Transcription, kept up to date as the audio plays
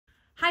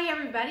Hi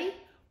everybody,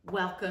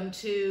 welcome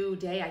to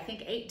day I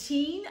think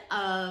 18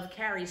 of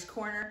Carrie's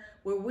Corner,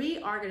 where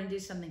we are going to do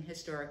something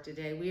historic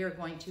today. We are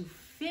going to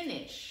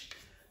finish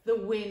The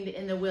Wind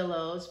in the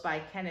Willows by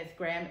Kenneth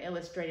Grahame,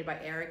 illustrated by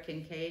Eric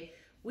Kincaid.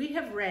 We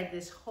have read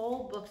this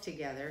whole book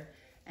together,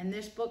 and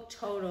this book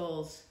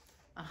totals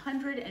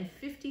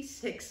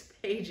 156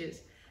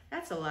 pages.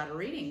 That's a lot of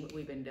reading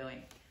we've been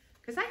doing.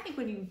 Because I think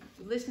when you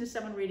listen to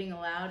someone reading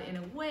aloud, in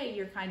a way,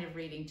 you're kind of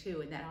reading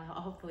too, and that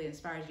hopefully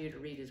inspires you to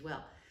read as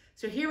well.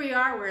 So here we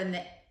are, we're in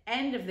the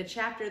end of the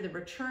chapter, The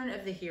Return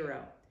of the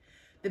Hero.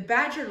 The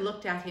badger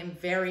looked at him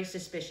very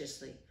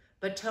suspiciously,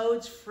 but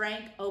Toad's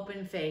frank,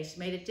 open face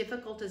made it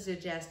difficult to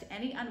suggest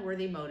any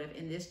unworthy motive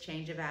in this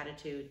change of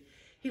attitude.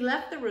 He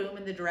left the room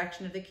in the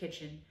direction of the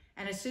kitchen,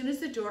 and as soon as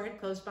the door had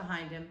closed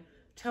behind him,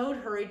 Toad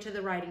hurried to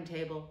the writing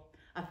table.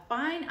 A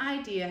fine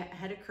idea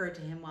had occurred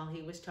to him while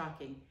he was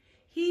talking.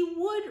 He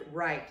would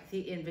write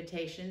the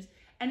invitations,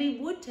 and he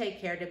would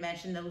take care to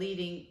mention the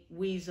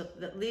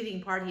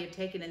leading part he had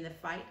taken in the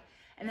fight,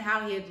 and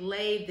how he had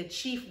laid the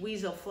chief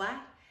weasel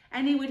flat,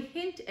 and he would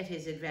hint at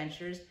his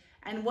adventures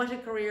and what a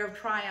career of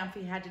triumph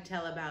he had to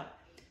tell about.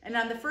 And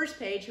on the first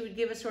page, he would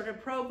give a sort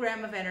of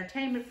program of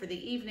entertainment for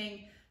the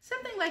evening,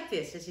 something like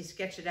this as he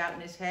sketched it out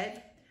in his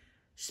head.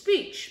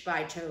 Speech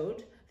by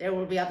Toad. There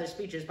will be other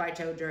speeches by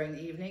Toad during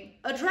the evening.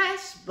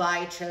 Address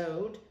by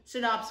Toad.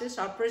 Synopsis,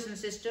 our prison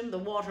system, the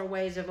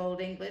waterways of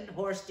old England,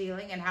 horse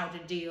dealing and how to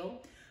deal.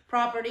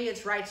 Property,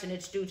 its rights and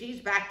its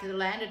duties, back to the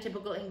land, a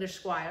typical English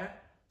squire.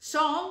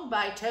 Song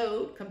by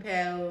Toad,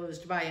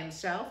 composed by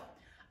himself.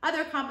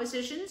 Other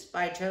compositions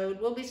by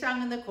Toad will be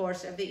sung in the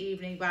course of the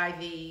evening by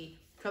the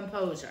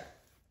composer.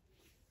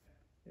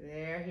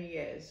 There he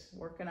is,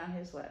 working on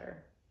his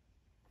letter.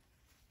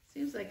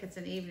 Seems like it's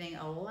an evening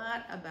a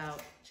lot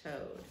about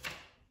Toad.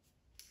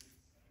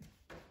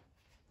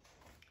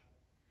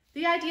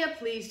 The idea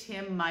pleased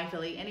him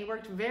mightily, and he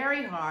worked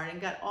very hard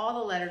and got all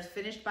the letters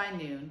finished by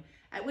noon,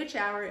 at which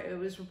hour it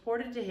was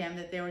reported to him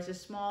that there was a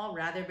small,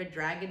 rather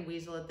bedraggled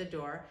weasel at the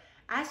door,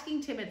 asking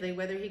timidly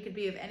whether he could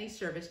be of any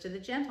service to the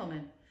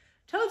gentleman.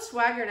 Toad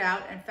swaggered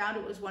out and found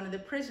it was one of the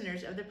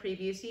prisoners of the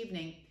previous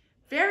evening,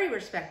 very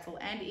respectful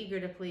and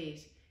eager to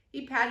please.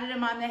 He patted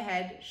him on the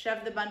head,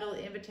 shoved the bundle of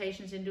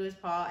invitations into his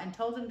paw, and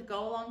told him to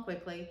go along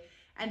quickly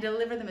and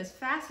deliver them as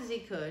fast as he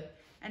could,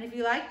 and if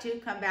he liked to,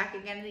 come back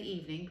again in the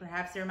evening.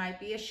 Perhaps there might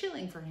be a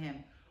shilling for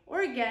him,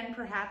 or again,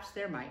 perhaps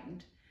there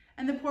mightn't.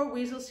 And the poor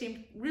weasel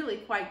seemed really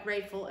quite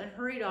grateful and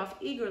hurried off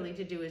eagerly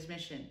to do his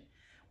mission.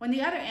 When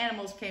the other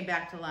animals came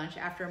back to lunch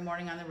after a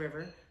morning on the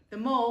river, the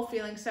mole,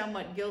 feeling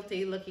somewhat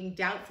guilty, looking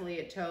doubtfully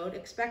at Toad,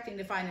 expecting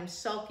to find him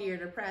sulky or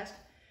depressed,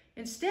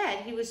 instead,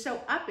 he was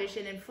so uppish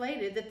and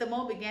inflated that the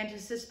mole began to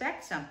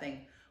suspect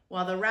something,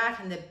 while the rat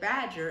and the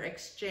badger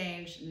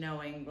exchanged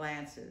knowing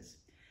glances.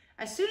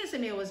 As soon as the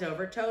meal was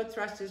over, Toad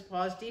thrust his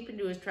paws deep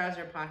into his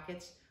trouser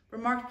pockets,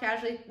 remarked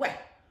casually, "Well,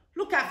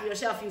 look after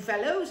yourself, you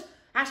fellows.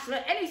 Ask for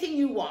anything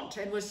you want,"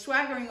 and was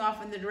swaggering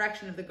off in the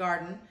direction of the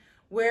garden,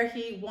 where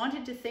he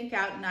wanted to think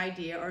out an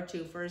idea or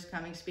two for his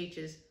coming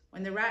speeches,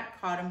 when the rat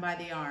caught him by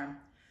the arm.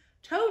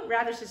 Toad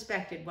rather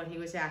suspected what he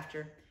was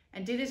after,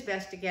 and did his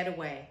best to get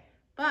away.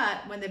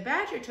 But when the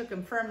badger took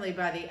him firmly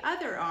by the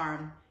other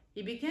arm,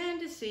 he began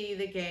to see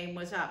the game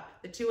was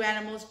up. The two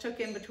animals took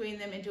him between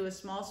them into a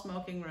small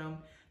smoking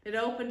room that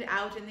opened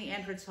out in the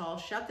entrance hall,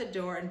 shut the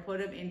door, and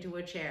put him into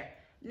a chair.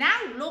 "Now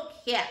look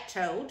here,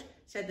 Toad,"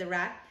 said the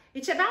rat.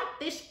 "It's about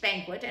this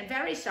banquet, and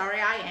very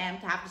sorry I am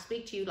to have to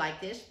speak to you like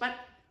this, but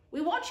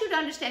we want you to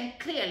understand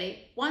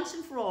clearly, once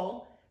and for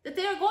all, that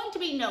there are going to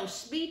be no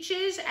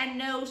speeches and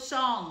no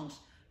songs.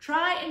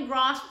 Try and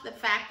grasp the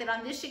fact that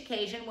on this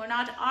occasion we're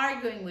not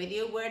arguing with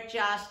you, we're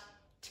just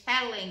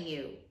telling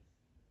you."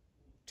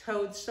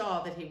 Toad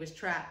saw that he was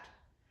trapped.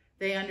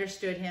 They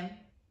understood him,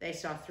 they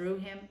saw through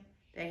him,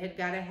 they had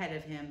got ahead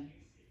of him.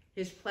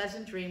 His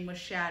pleasant dream was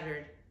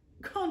shattered.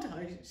 "Can't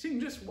I sing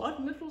just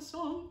one little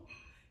song?"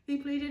 he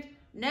pleaded.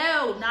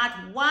 "No,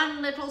 not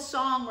one little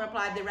song,"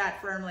 replied the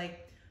rat firmly,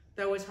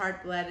 though his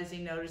heart bled as he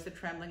noticed the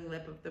trembling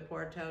lip of the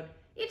poor Toad.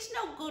 "It's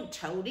no good,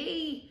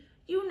 Toady.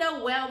 You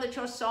know well that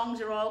your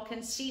songs are all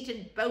conceit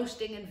and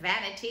boasting and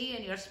vanity,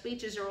 and your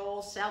speeches are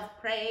all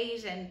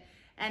self-praise and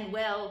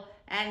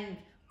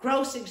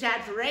gross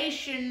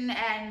exaggeration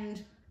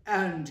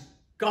and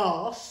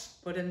goss,"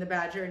 put in the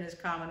badger in his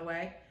common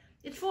way.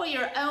 "It's for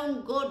your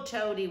own good,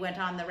 Toady," went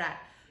on the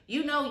rat.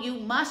 "You know you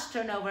must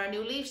turn over a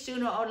new leaf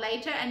sooner or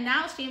later, and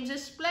now seems a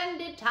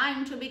splendid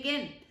time to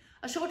begin.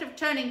 A sort of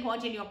turning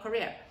point in your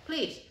career.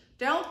 Please,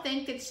 don't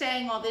think that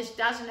saying all this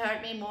doesn't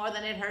hurt me more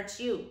than it hurts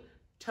you."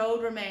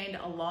 Toad remained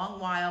a long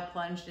while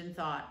plunged in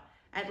thought.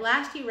 At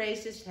last he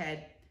raised his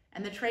head,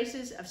 and the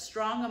traces of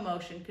strong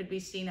emotion could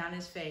be seen on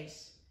his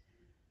face.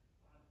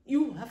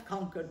 "You have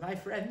conquered, my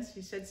friends,"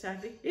 he said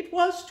sadly. "It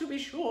was, to be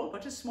sure,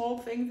 but a small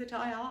thing that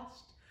I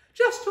asked.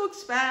 Just to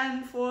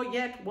expand for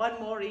yet one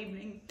more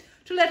evening,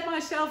 to let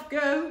myself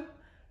go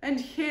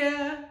and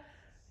hear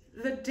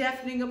the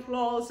deafening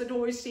applause that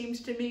always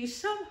seems to me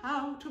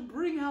somehow to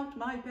bring out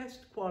my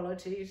best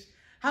qualities.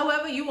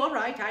 However, you are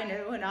right, I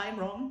know, and I'm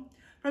wrong.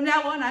 From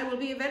now on, I will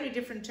be a very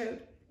different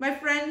Toad. My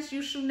friends,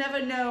 you shall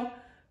never know,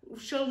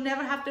 shall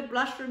never have to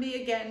blush for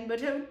me again,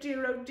 but oh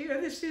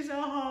dear, this is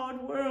a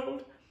hard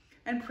world.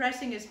 And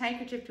pressing his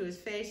handkerchief to his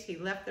face, he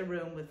left the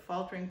room with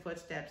faltering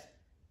footsteps.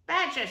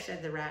 Badger,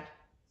 said the rat,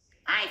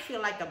 I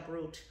feel like a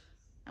brute.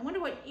 I wonder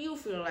what you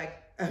feel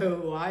like.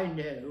 Oh, I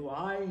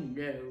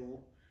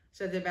know,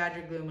 said the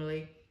Badger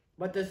gloomily,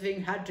 but the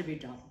thing had to be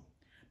done.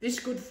 This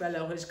good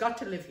fellow has got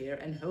to live here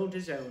and hold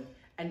his own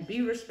and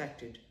be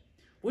respected.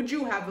 Would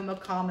you have him a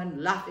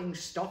common laughing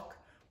stock,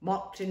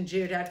 mocked and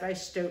jeered at by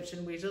stoats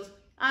and weasels?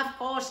 Of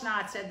course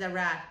not, said the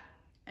rat.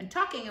 And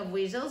talking of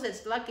weasels,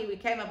 it's lucky we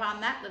came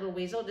upon that little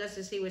weasel just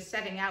as he was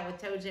setting out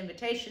with Toad's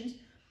invitations.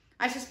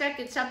 I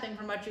suspected something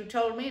from what you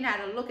told me and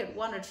had a look at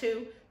one or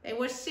two. They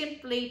were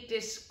simply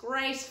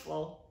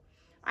disgraceful.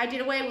 I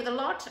did away with a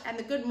lot, and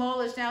the good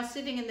mole is now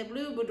sitting in the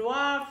blue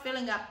boudoir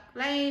filling up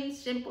plain,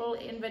 simple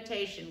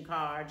invitation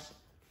cards.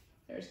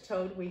 There's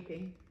Toad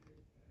weeping.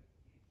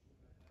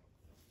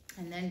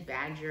 And then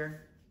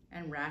Badger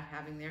and Rat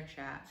having their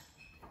chat.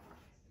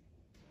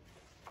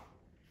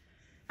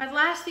 At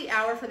last the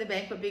hour for the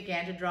banquet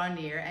began to draw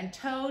near, and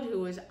Toad,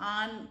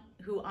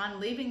 who on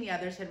leaving the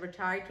others had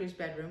retired to his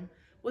bedroom,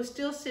 was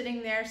still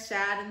sitting there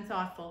sad and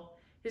thoughtful.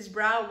 His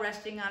brow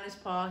resting on his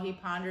paw, he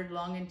pondered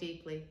long and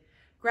deeply.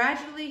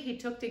 Gradually he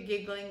took to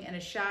giggling in a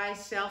shy,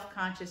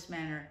 self-conscious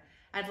manner.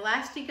 At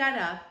last he got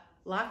up,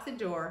 locked the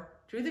door,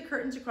 drew the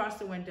curtains across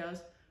the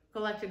windows,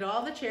 collected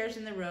all the chairs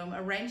in the room,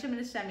 arranged them in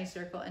a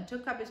semicircle, and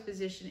took up his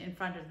position in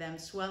front of them,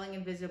 swelling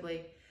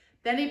invisibly.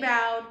 Then he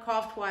bowed,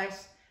 coughed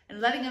twice, and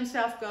letting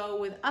himself go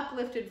with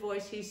uplifted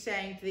voice, he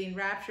sang to the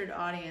enraptured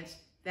audience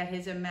that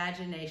his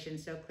imagination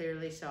so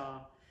clearly saw.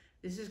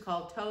 This is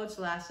called Toad's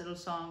last little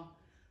song.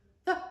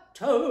 The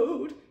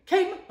Toad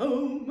came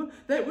home.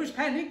 There was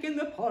panic in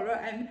the parlor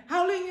and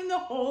howling in the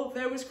hall.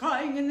 There was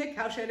crying in the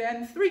cowshed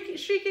and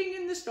shrieking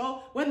in the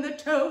stall. When the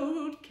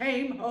Toad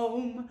came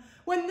home,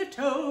 when the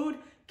Toad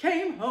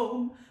came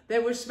home,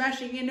 there was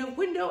smashing in of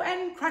window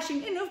and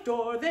crashing in of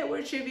door. There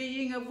was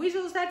chivying of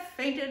weasels that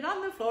fainted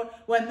on the floor.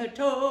 When the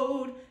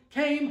Toad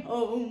came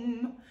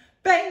home.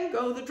 Bang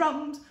go the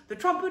drums, the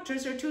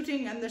trumpeters are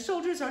tooting, and the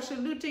soldiers are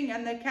saluting,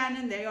 and the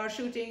cannon they are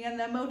shooting, and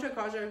the motor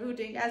cars are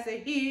hooting as the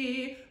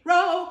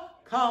hero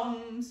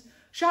comes.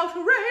 Shout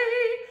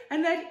hooray,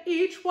 and let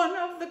each one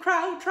of the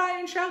crowd try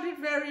and shout it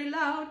very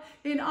loud,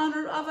 in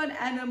honor of an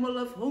animal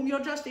of whom you're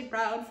justly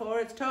proud,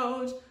 for it's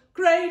Toad's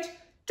great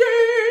day.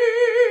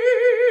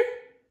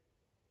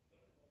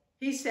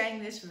 He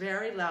sang this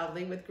very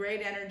loudly with great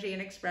energy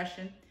and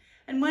expression,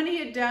 and when he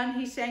had done,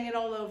 he sang it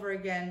all over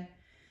again.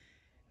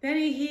 Then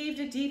he heaved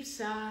a deep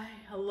sigh,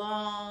 a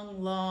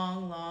long,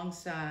 long, long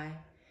sigh.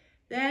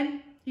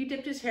 Then he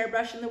dipped his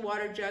hairbrush in the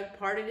water jug,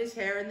 parted his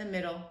hair in the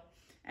middle,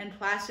 and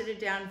plastered it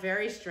down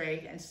very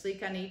straight and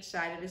sleek on each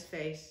side of his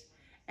face,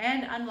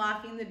 and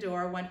unlocking the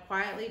door, went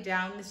quietly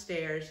down the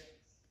stairs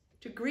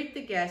to greet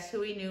the guests who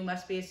he knew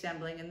must be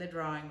assembling in the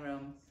drawing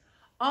room.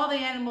 All the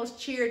animals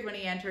cheered when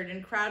he entered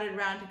and crowded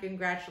round to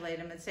congratulate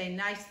him and say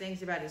nice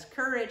things about his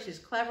courage, his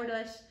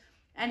cleverness,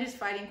 and his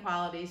fighting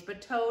qualities,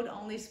 but Toad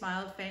only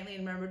smiled faintly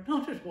and murmured,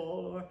 not at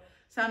all, or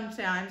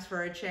sometimes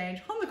for a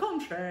change, on the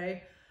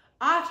contrary.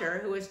 Otter,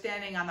 who was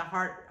standing on the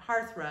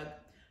hearthrug,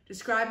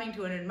 describing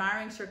to an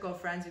admiring circle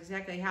of friends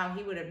exactly how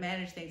he would have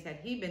managed things had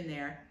he been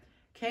there,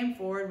 came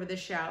forward with a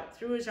shout,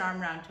 threw his arm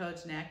round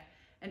Toad's neck,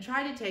 and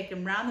tried to take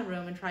him round the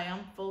room in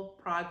triumphal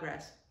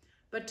progress.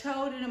 But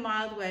Toad, in a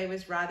mild way,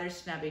 was rather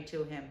snubby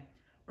to him,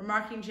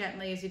 remarking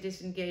gently as he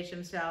disengaged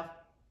himself,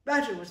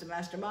 Badger was the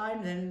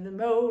mastermind, then the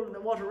mole and the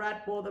water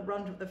rat bore the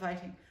brunt of the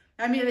fighting.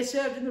 I merely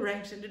served in the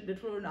ranks and did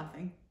little or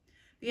nothing.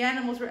 The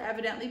animals were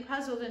evidently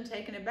puzzled and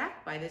taken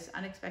aback by this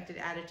unexpected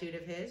attitude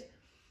of his,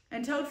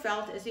 and Toad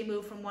felt, as he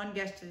moved from one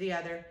guest to the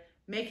other,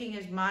 making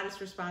his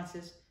modest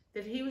responses,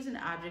 that he was an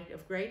object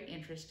of great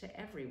interest to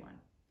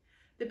everyone.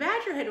 The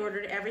Badger had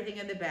ordered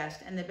everything of the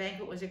best, and the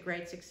banquet was a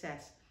great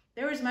success.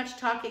 There was much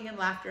talking and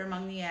laughter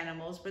among the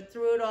animals, but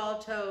through it all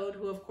Toad,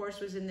 who of course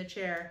was in the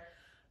chair,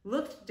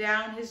 looked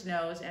down his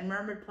nose and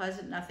murmured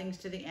pleasant nothings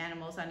to the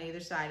animals on either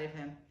side of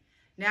him.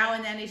 Now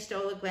and then he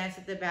stole a glance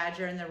at the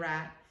Badger and the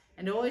Rat,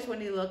 and always when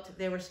he looked,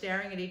 they were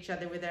staring at each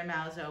other with their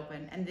mouths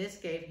open, and this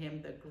gave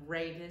him the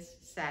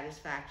greatest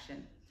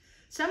satisfaction.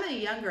 Some of the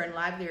younger and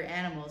livelier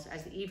animals,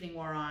 as the evening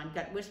wore on,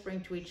 got whispering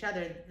to each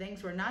other that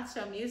things were not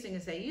so amusing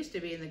as they used to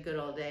be in the good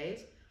old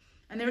days,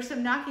 and there were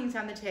some knockings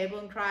on the table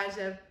and cries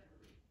of,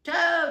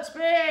 Toad,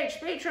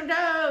 speech from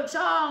Toad,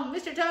 song,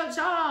 Mr. Toad,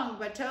 song.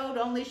 But Toad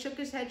only shook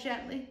his head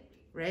gently,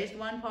 raised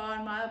one paw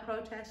in mild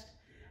protest,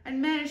 and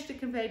managed to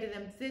convey to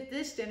them that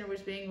this dinner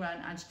was being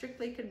run on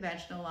strictly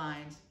conventional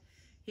lines.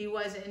 He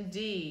was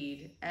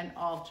indeed an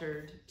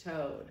altered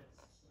Toad.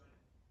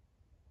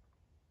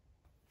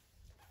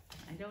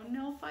 I don't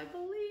know if I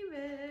believe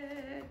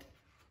it.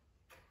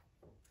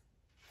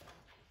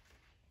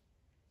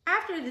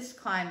 After this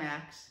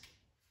climax,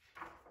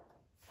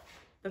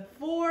 the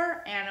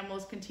four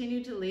animals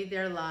continued to lead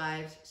their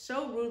lives,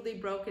 so rudely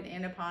broken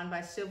in upon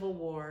by civil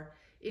war,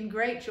 in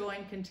great joy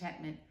and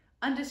contentment,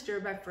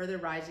 undisturbed by further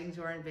risings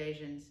or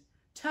invasions.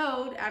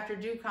 Toad, after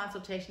due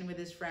consultation with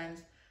his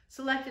friends,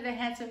 selected a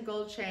handsome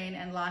gold chain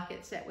and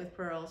locket set with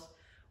pearls,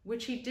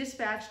 which he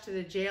dispatched to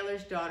the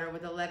jailer's daughter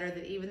with a letter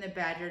that even the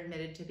badger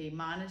admitted to be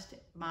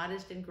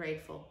modest and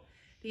grateful.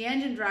 The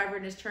engine driver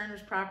in his turn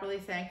was properly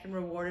thanked and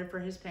rewarded for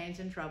his pains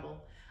and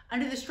trouble.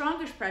 Under the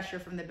strongest pressure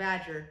from the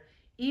badger,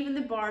 even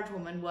the barge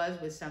woman was,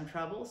 with some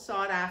trouble,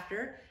 sought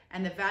after,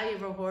 and the value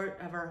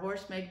of her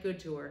horse made good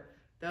to her,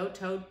 though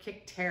Toad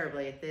kicked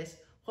terribly at this,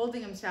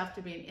 holding himself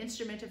to be an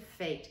instrument of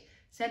fate,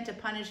 sent to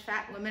punish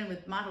fat women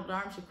with mottled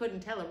arms who couldn't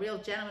tell a real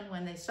gentleman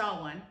when they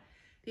saw one.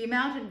 The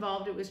amount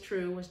involved, it was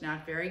true, was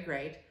not very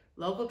great.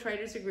 Local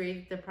traders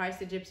agreed that the price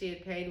the gypsy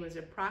had paid was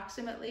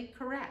approximately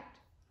correct.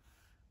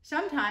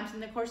 Sometimes, in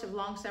the course of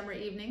long summer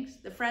evenings,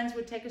 the friends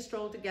would take a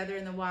stroll together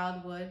in the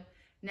wild wood,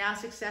 now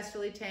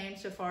successfully tamed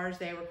so far as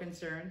they were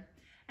concerned,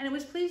 and it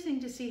was pleasing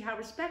to see how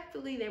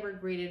respectfully they were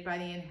greeted by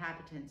the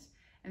inhabitants,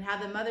 and how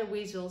the mother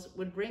weasels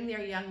would bring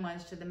their young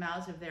ones to the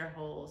mouths of their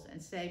holes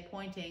and say,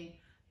 pointing,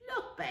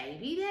 "Look,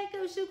 baby, there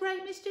goes the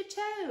great Mr.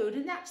 Toad,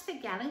 and that's the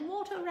gallant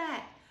water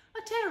rat,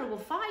 a terrible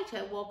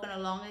fighter walking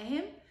along of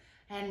him.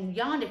 And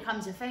yonder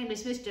comes the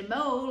famous Mr.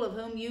 Mole, of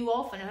whom you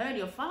often heard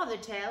your father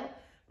tell."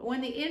 But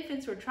when the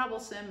infants were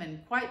troublesome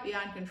and quite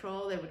beyond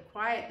control, they would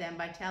quiet them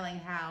by telling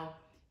how,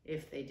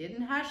 if they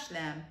didn't hush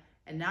them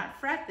and not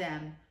fret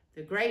them,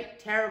 the great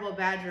terrible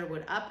badger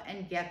would up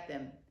and get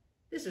them.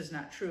 This was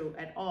not true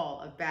at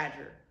all of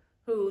Badger,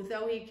 who,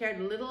 though he cared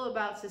little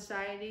about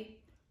society,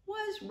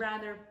 was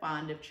rather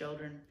fond of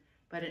children,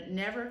 but it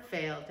never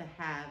failed to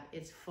have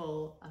its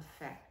full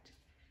effect.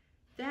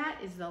 That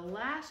is the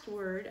last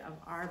word of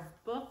our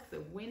book,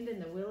 The Wind in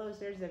the Willows.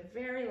 There's the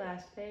very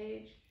last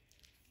page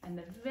and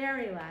the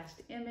very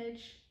last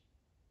image.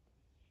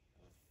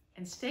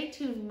 And stay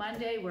tuned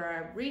Monday, where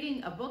I'm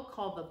reading a book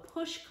called The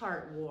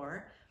Pushcart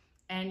War,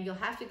 and you'll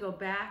have to go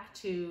back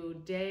to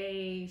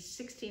day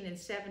 16 and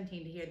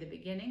 17 to hear the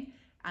beginning.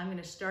 I'm going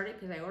to start it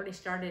because I already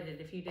started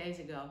it a few days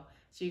ago.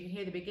 So you can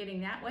hear the beginning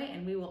that way,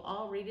 and we will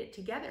all read it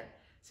together.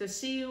 So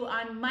see you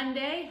on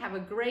Monday. Have a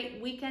great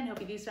weekend.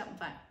 Hope you do something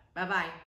fun. Bye-bye.